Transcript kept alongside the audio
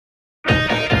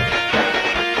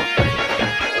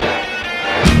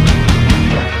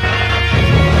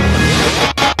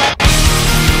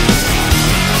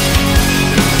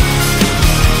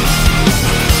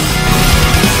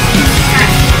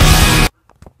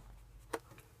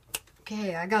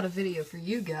Okay, I got a video for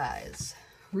you guys.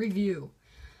 Review.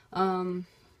 There's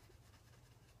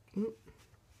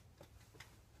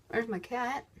my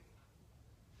cat.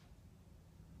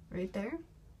 Right there.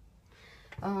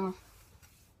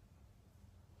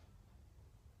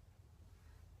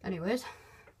 Anyways,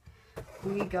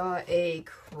 we got a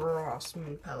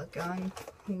Crosman pellet gun.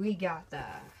 We got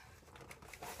that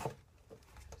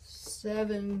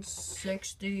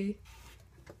 760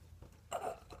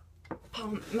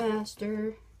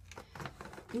 pumpmaster.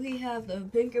 We have the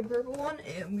pink and purple one,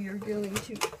 and we are going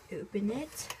to open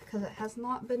it because it has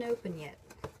not been opened yet.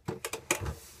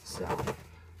 So,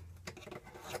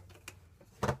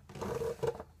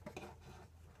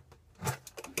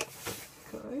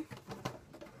 okay,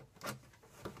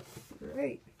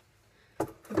 great.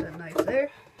 Put that knife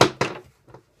there.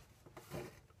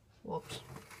 Whoops.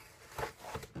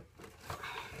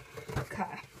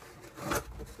 Okay.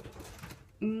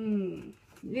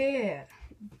 Yeah.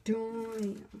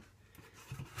 Damn.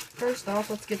 First off,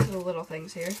 let's get to the little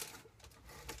things here.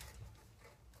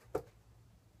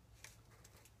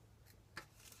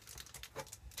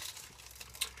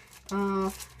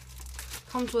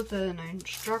 Comes with an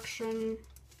instructions,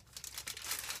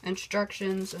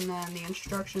 and then the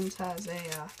instructions has a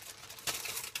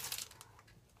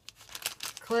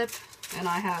clip, and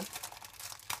I have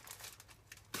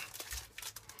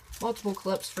multiple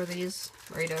clips for these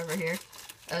right over here.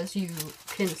 As you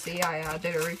can see, I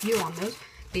did a review on those.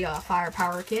 The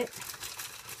firepower kit.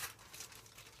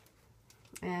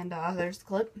 And there's the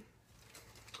clip.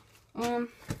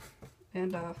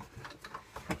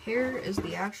 Here is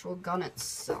the actual gun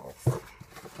itself.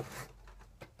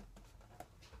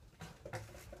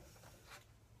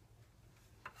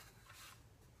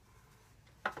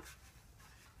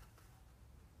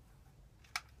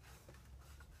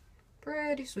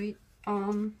 Pretty sweet.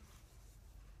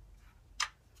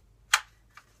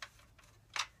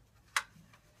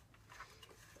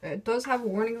 It does have a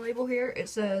warning label here. It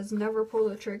says never pull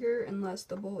the trigger unless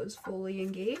the bolt is fully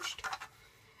engaged.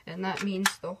 And that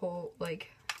means the whole,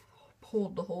 like,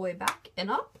 pulled the whole way back and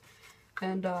up.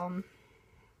 And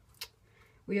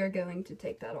we are going to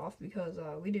take that off because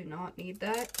we do not need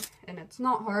that. And it's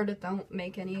not hard. It don't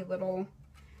make any little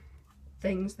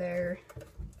things there.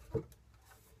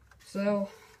 So,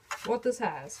 what this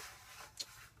has.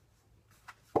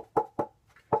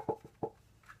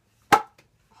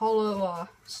 Hollow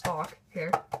stock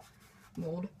here,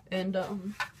 mold, and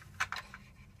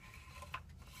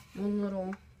one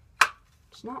little,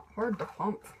 it's not hard to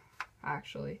pump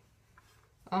actually,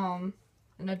 an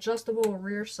adjustable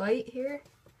rear sight here,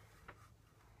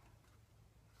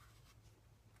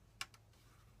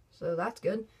 so that's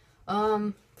good.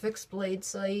 Fixed blade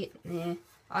sight,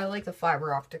 I like the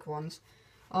fiber optic ones.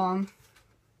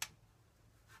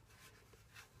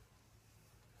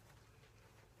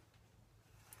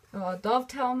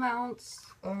 Dovetail mounts,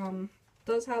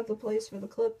 does have the place for the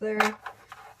clip there,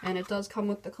 and it does come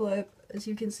with the clip. As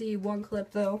you can see, one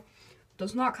clip though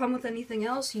does not come with anything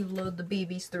else. You load the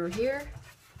BBs through here.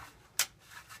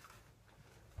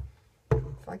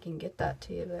 If I can get that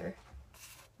to you there.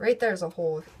 Right there's a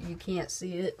hole, you can't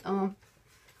see it.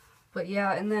 But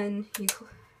yeah, and then you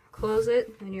close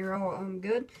it and you're all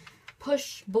good.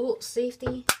 Push bolt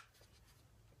safety.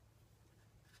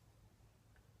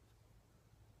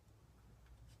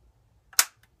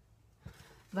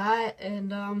 That,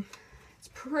 and it's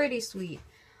pretty sweet.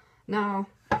 Now,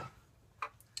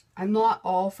 I'm not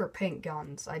all for pink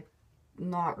guns. I'm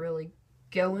not really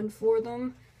going for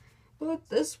them, but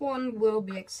this one will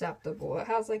be acceptable. It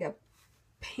has like a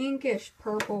pinkish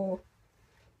purple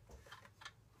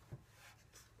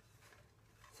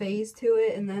phase to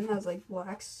it, and then has like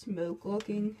black smoke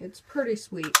looking. It's pretty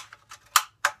sweet.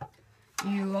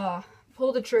 You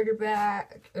pull the trigger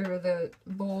back, or the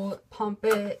bolt, pump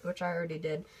it, which I already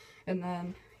did, and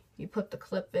then you put the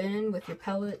clip in with your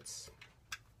pellets.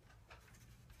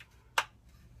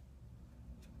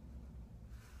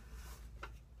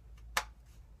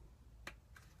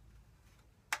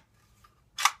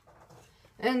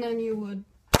 And then you would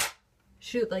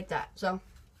shoot like that. So,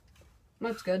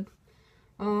 that's good.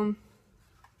 Not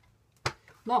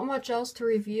much else to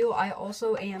review. I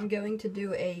also am going to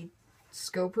do a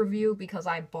scope review because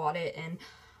I bought it and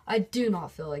I do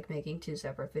not feel like making two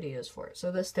separate videos for it.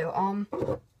 So this too.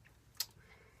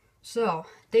 So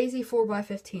Daisy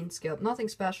 4x15 scope, nothing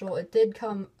special. It did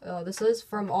come, this is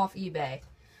from off eBay,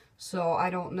 so I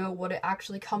don't know what it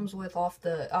actually comes with off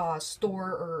the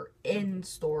store or in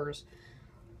stores.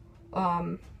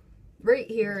 Right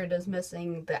here it is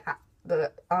missing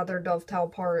the other dovetail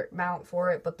part mount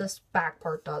for it, but this back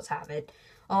part does have it.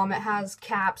 It has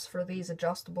caps for these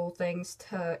adjustable things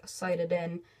to sight it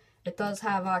in. It does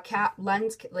have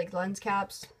lens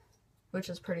caps, which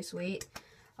is pretty sweet.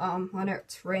 When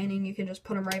it's raining, you can just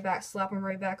put them right back, slap them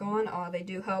right back on. They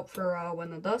do help for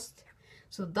when the dust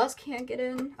can't get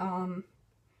in.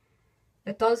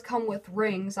 It does come with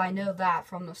rings. I know that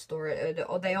from the store.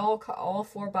 They all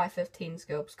 4x15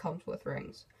 scopes comes with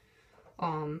rings.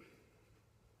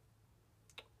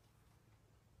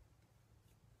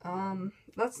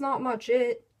 That's not much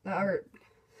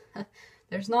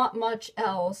there's not much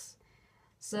else.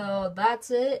 So that's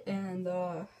it, and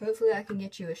hopefully I can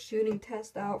get you a shooting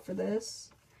test out for this.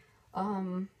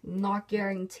 Not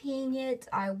guaranteeing it.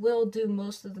 I will do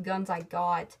most of the guns I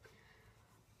got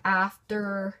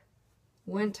after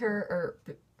winter, or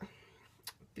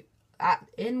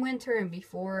in winter and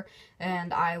before,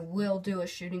 and I will do a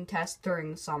shooting test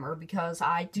during the summer because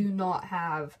I do not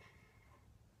have,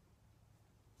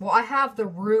 well, I have the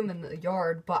room in the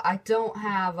yard, but I don't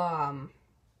have,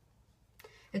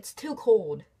 it's too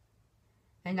cold,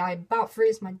 and I about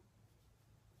freeze my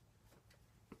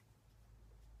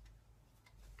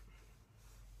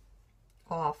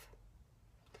off,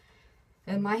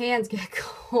 and my hands get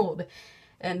cold.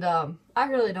 And I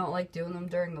really don't like doing them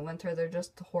during the winter. They're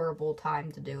just a horrible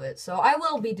time to do it. So I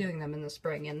will be doing them in the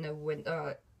spring and the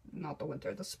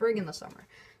spring and the summer.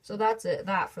 So that's it.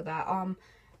 For that.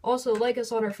 Also, like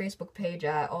us on our Facebook page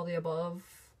at All the Above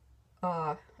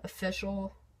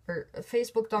Official, or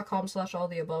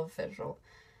facebook.com/alltheaboveofficial,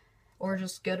 or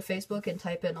just go to Facebook and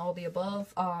type in All the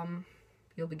Above.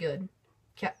 You'll be good.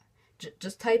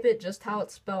 Just type it just how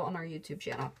it's spelled on our YouTube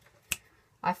channel.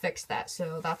 I fixed that,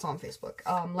 so that's on Facebook.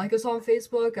 Like us on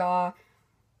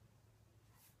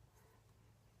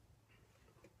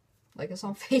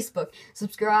Facebook,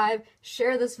 subscribe,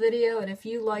 share this video, and if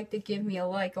you liked it, give me a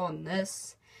like on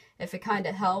this. If it kind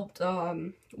of helped,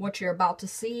 what you're about to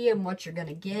see and what you're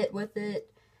gonna get with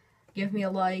it, give me a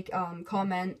like,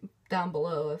 comment down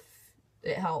below if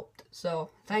it helped. So,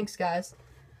 thanks guys.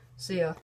 See ya.